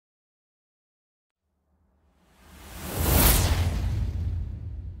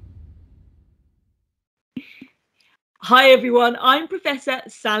Hi everyone, I'm Professor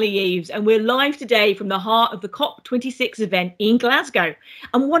Sally Eaves and we're live today from the heart of the COP26 event in Glasgow.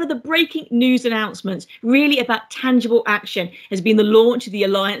 And one of the breaking news announcements really about tangible action has been the launch of the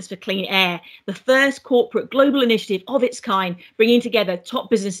Alliance for Clean Air, the first corporate global initiative of its kind, bringing together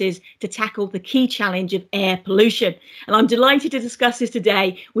top businesses to tackle the key challenge of air pollution. And I'm delighted to discuss this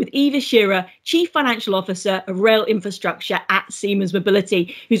today with Eva Shearer, Chief Financial Officer of Rail Infrastructure at Siemens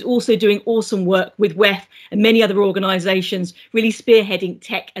Mobility, who's also doing awesome work with WEF and many other organisations really spearheading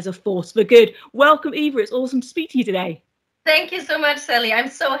tech as a force for good. Welcome, Eva. It's awesome to speak to you today. Thank you so much, Sally. I'm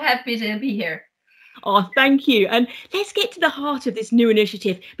so happy to be here. Oh, thank you. And let's get to the heart of this new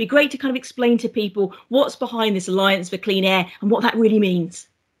initiative. It'd be great to kind of explain to people what's behind this Alliance for Clean Air and what that really means.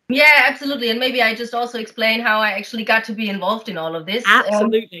 Yeah, absolutely. And maybe I just also explain how I actually got to be involved in all of this.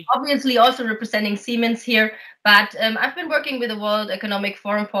 Absolutely. Obviously, also representing Siemens here, but I've been working with the World Economic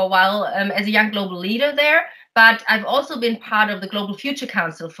Forum for a while as a young global leader there. But I've also been part of the Global Future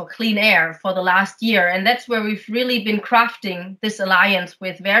Council for Clean Air for the last year. And that's where we've really been crafting this alliance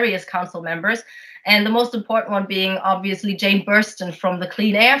with various council members. And the most important one being obviously Jane Burston from the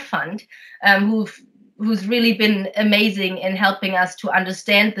Clean Air Fund, who's really been amazing in helping us to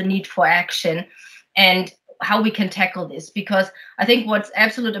understand the need for action and how we can tackle this. Because I think what's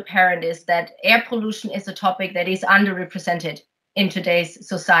absolutely apparent is that air pollution is a topic that is underrepresented in today's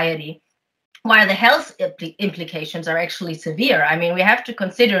society, while the health implications are actually severe. I mean, we have to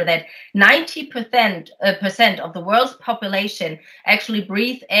consider that 90% of the world's population actually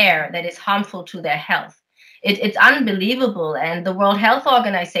breathe air that is harmful to their health. It's unbelievable. And the World Health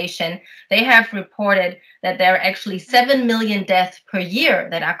Organization, they have reported that there are actually 7 million deaths per year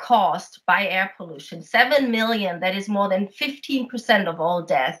that are caused by air pollution. 7 million, that is more than 15% of all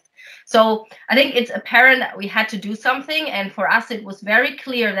deaths. So I think it's apparent that we had to do something. And for us, it was very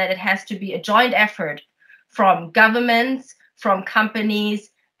clear that it has to be a joint effort from governments, from companies,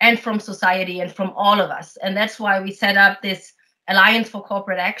 and from society and from all of us. And that's why we set up this Alliance for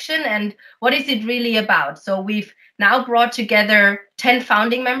Corporate Action. And what is it really about? So we've now brought together 10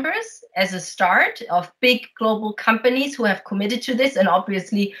 founding members as a start of big global companies who have committed to this. And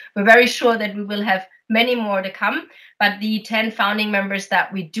obviously, we're very sure that we will have many more to come. But the 10 founding members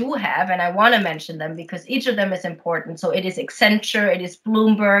that we do have, and I want to mention them because each of them is important. So it is Accenture, it is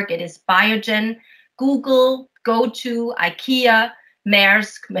Bloomberg, it is Biogen, Google, GoTo, IKEA,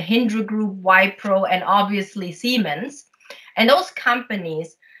 Maersk, Mahindra Group, Wipro, and obviously Siemens. And those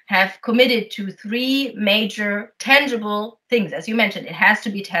companies have committed to 3 major tangible things. As you mentioned, it has to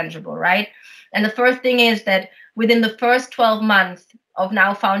be tangible, right? And the first thing is that within the first 12 months of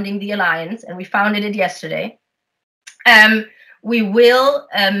now founding the Alliance, and we founded it yesterday, we will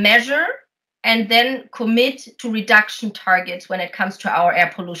measure and then commit to reduction targets when it comes to our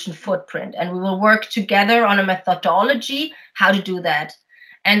air pollution footprint. And we will work together on a methodology how to do that.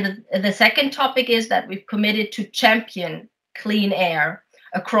 And the second topic is that we've committed to champion clean air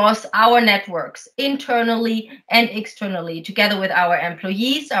across our networks, internally and externally, together with our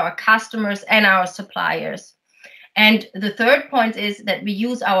employees, our customers, and our suppliers. And the third point is that we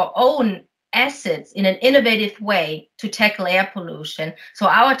use our own assets in an innovative way to tackle air pollution. So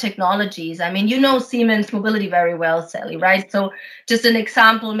our technologies, I mean, you know Siemens Mobility very well, Sally, right? So just an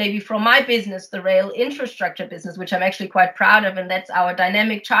example, maybe from my business, the rail infrastructure business, which I'm actually quite proud of, and that's our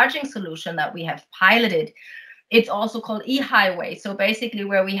dynamic charging solution that we have piloted. It's also called e-highway. So basically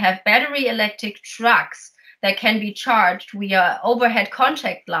where we have battery electric trucks that can be charged via overhead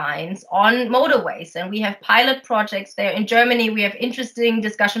contact lines on motorways. And we have pilot projects there in Germany. We have interesting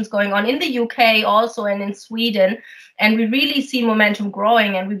discussions going on in the UK also and in Sweden. And we really see momentum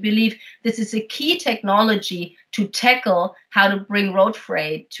growing. And we believe this is a key technology to tackle how to bring road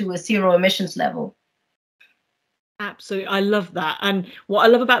freight to a zero emissions level. Absolutely. I love that. And what I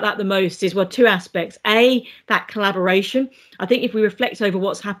love about that the most is, well, 2 aspects. A, that collaboration. I think if we reflect over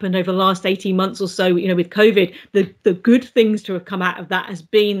what's happened over the last 18 months or so, with COVID, the good things to have come out of that has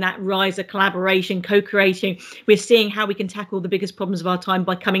been that rise of collaboration, co-creating. We're seeing how we can tackle the biggest problems of our time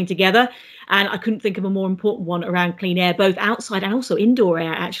by coming together. And I couldn't think of a more important one around clean air, both outside and also indoor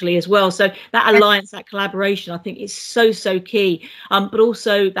air, actually, as well. So that alliance, that collaboration, I think is so, so key. But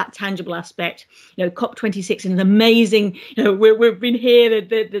also that tangible aspect. COP26 is an amazing, we've been here,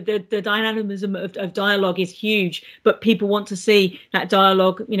 the dynamism of dialogue is huge, but people want to see that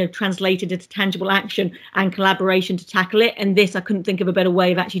dialogue, translated into tangible action and collaboration to tackle it. And this, I couldn't think of a better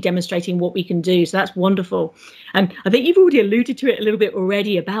way of actually demonstrating what we can do. So that's wonderful. And I think you've already alluded to it a little bit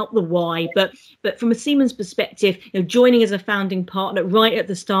already about the why, but from a Siemens perspective, joining as a founding partner right at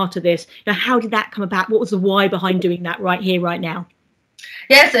the start of this, how did that come about? What was the why behind doing that right here, right now?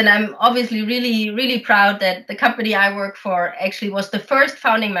 Yes, and I'm obviously really proud that the company I work for actually was the first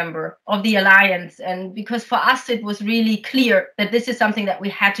founding member of the alliance. And because for us, it was really clear that this is something that we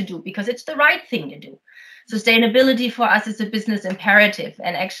had to do because it's the right thing to do. Sustainability for us is a business imperative.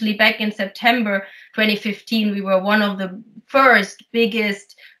 And actually, back in September 2015, we were one of the first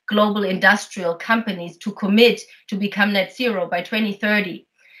biggest global industrial companies to commit to become net zero by 2030.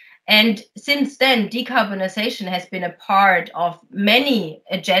 And since then, decarbonization has been a part of many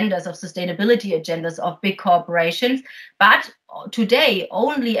agendas of sustainability agendas of big corporations. But today,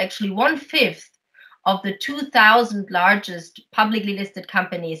 only actually 1/5 of the 2,000 largest publicly listed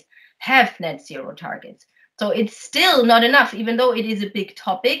companies have net zero targets. So it's still not enough, even though it is a big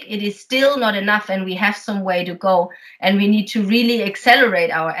topic, it is still not enough, and we have some way to go. And we need to really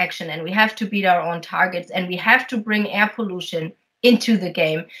accelerate our action, and we have to beat our own targets, and we have to bring air pollution into the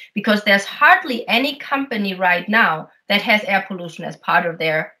game, because there's hardly any company right now that has air pollution as part of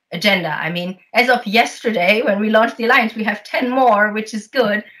their agenda. I mean, as of yesterday, when we launched the alliance, we have 10 more, which is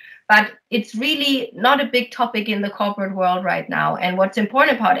good. But it's really not a big topic in the corporate world right now. And what's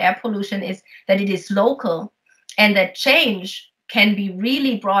important about air pollution is that it is local, and that change can be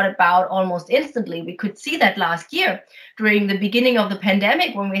really brought about almost instantly. We could see that last year during the beginning of the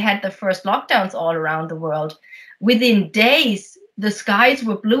pandemic, when we had the first lockdowns all around the world. Within days, the skies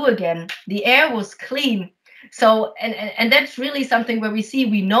were blue again, the air was clean. So, and that's really something where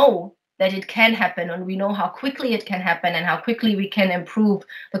we know that it can happen, and we know how quickly it can happen and how quickly we can improve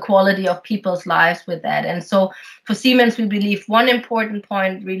the quality of people's lives with that. And so for Siemens, we believe one important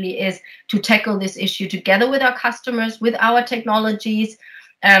point really is to tackle this issue together with our customers, with our technologies,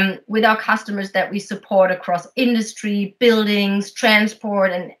 with our customers that we support across industry, buildings,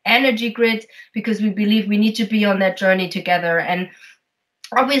 transport, and energy grids, because we believe we need to be on that journey together. And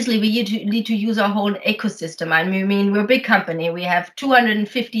obviously, we need to use our whole ecosystem. I mean, we're a big company. We have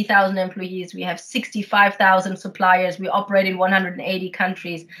 250,000 employees. We have 65,000 suppliers. We operate in 180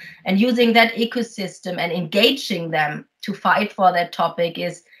 countries. And using that ecosystem and engaging them to fight for that topic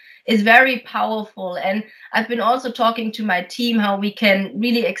is very powerful. And I've been also talking to my team how we can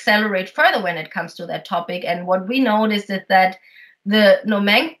really accelerate further when it comes to that topic. And what we noticed is that the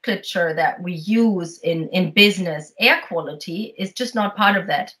nomenclature that we use in business, air quality, is just not part of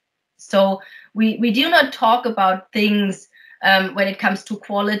that. So we do not talk about things when it comes to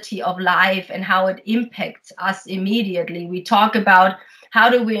quality of life and how it impacts us immediately. We talk about how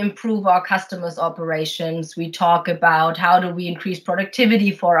do we improve our customers' operations. We talk about how do we increase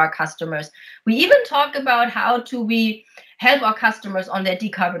productivity for our customers. We even talk about how do we help our customers on their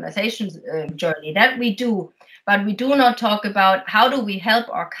decarbonization journey. That we do. But we do not talk about how do we help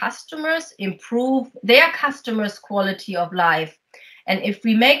our customers improve their customers' quality of life. And if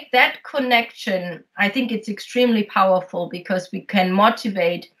we make that connection, I think it's extremely powerful, because we can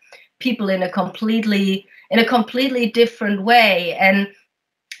motivate people in a completely different way. And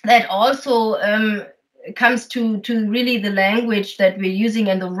that also comes to really the language that we're using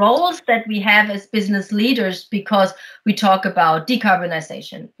and the roles that we have as business leaders, because we talk about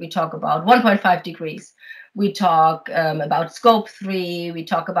decarbonization, we talk about 1.5 degrees, we talk about scope 3, we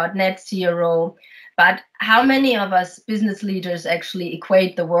talk about net zero. But how many of us business leaders actually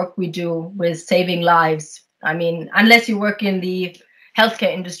equate the work we do with saving lives? I mean, unless you work in the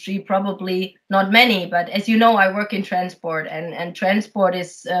healthcare industry, probably not many. But as you know, I work in transport, and transport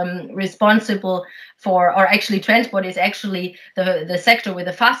is responsible for, or actually transport is actually the sector with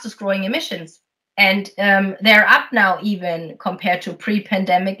the fastest growing emissions. And they're up now even compared to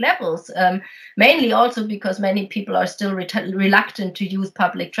pre-pandemic levels, mainly also because many people are still reluctant to use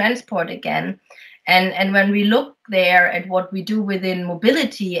public transport again. And when we look there at what we do within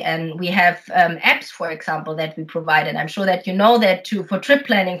mobility, and we have apps, for example, that we provide, and I'm sure that you know that too, for trip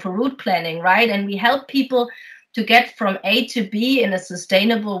planning, for route planning, right? And we help people to get from A to B in a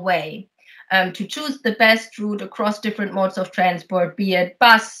sustainable way, to choose the best route across different modes of transport, be it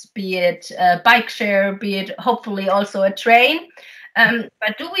bus, be it bike share, be it hopefully also a train.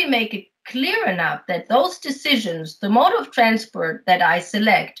 But do we make it clear enough that those decisions, the mode of transport that I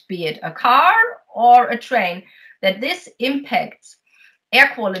select, be it a car or a train, that this impacts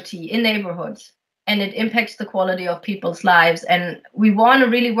air quality in neighborhoods, and it impacts the quality of people's lives? And we want to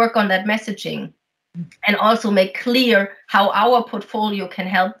really work on that messaging and also make clear how our portfolio can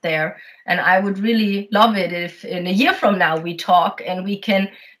help there. And I would really love it if in a year from now we talk and we can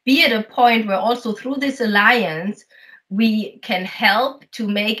be at a point where also through this alliance, we can help to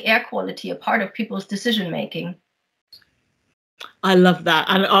make air quality a part of people's decision making. I love that,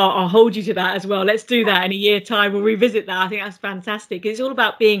 and I'll hold you to that as well. Let's do that in a year's time. We'll revisit that. I think that's fantastic. It's all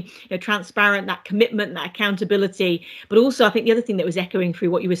about being, transparent, that commitment, that accountability. But also, I think the other thing that was echoing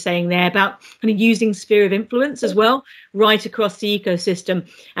through what you were saying there about kind of using sphere of influence as well, right across the ecosystem,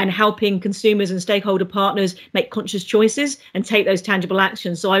 and helping consumers and stakeholder partners make conscious choices and take those tangible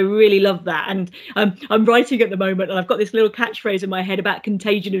actions. So I really love that. And I'm writing at the moment, and I've got this little catchphrase in my head about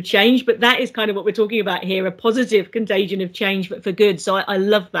contagion of change. But that is kind of what we're talking about here, a positive contagion of change for good. So I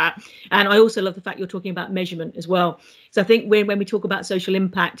love that. And I also love the fact you're talking about measurement as well. So I think when we talk about social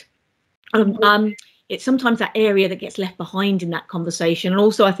impact, it's sometimes that area that gets left behind in that conversation. And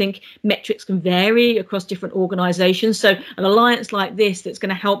also, I think metrics can vary across different organizations. So an alliance like this that's going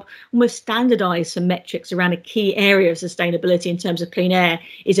to help almost standardize some metrics around a key area of sustainability in terms of clean air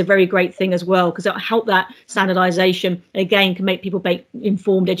is a very great thing as well, because it'll help that standardization, again, can make people make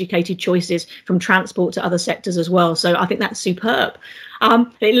informed, educated choices from transport to other sectors as well. So I think that's superb.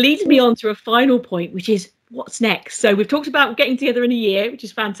 It leads me on to a final point, which is what's next. So we've talked about getting together in a year, which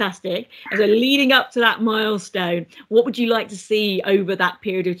is fantastic. And so leading up to that milestone, what would you like to see over that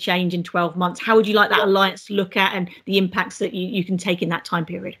period of change in 12 months? How would you like that alliance to look at and the impacts that you can take in that time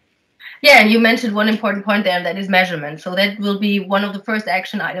period? Yeah, and you mentioned one important point there, and that is measurement. So that will be one of the first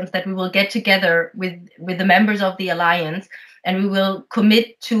action items that we will get together with the members of the alliance, and we will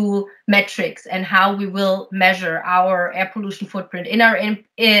commit to metrics and how we will measure our air pollution footprint in our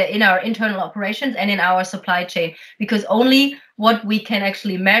internal operations and in our supply chain. Because only what we can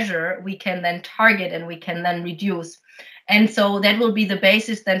actually measure, we can then target and we can then reduce. And so that will be the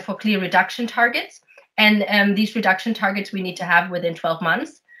basis then for clear reduction targets. And these reduction targets we need to have within 12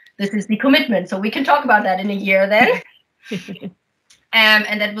 months. This is the commitment. So we can talk about that in a year then.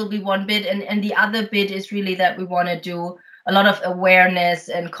 And that will be one bit. And the other bit is really that we want to do a lot of awareness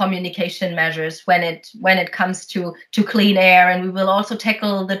and communication measures when it comes to clean air. And we will also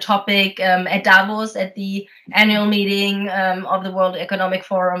tackle the topic at Davos at the annual meeting of the World Economic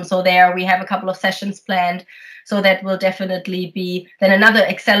Forum. So there we have a couple of sessions planned. So that will definitely be then another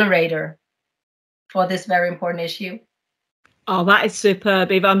accelerator for this very important issue. Oh, that is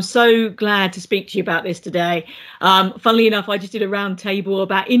superb, Eva. I'm so glad to speak to you about this today. Funnily enough, I just did a round table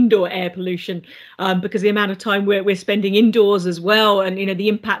about indoor air pollution because the amount of time we're spending indoors as well, and the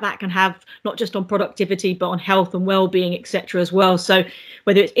impact that can have not just on productivity but on health and well-being, etc. as well. So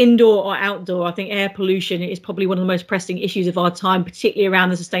whether it's indoor or outdoor, I think air pollution is probably one of the most pressing issues of our time, particularly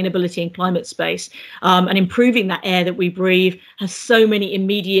around the sustainability and climate space. And improving that air that we breathe has so many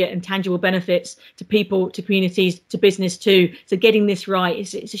immediate and tangible benefits to people, to communities, to business too. So getting this right,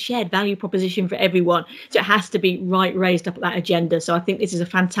 it's a shared value proposition for everyone. So it has to be raised up at that agenda. So I think this is a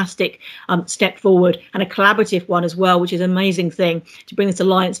fantastic step forward, and a collaborative one as well, which is an amazing thing to bring this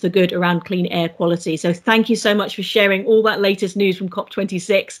alliance for good around clean air quality. So thank you so much for sharing all that latest news from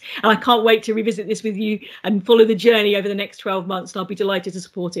COP26. And I can't wait to revisit this with you and follow the journey over the next 12 months. And I'll be delighted to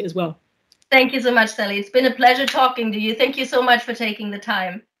support it as well. Thank you so much, Sally. It's been a pleasure talking to you. Thank you so much for taking the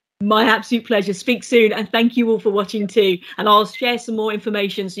time. My absolute pleasure. Speak soon, and thank you all for watching too. And I'll share some more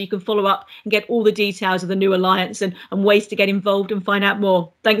information so you can follow up and get all the details of the new alliance and ways to get involved and find out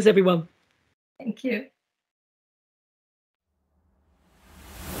more. Thanks, everyone. Thank you.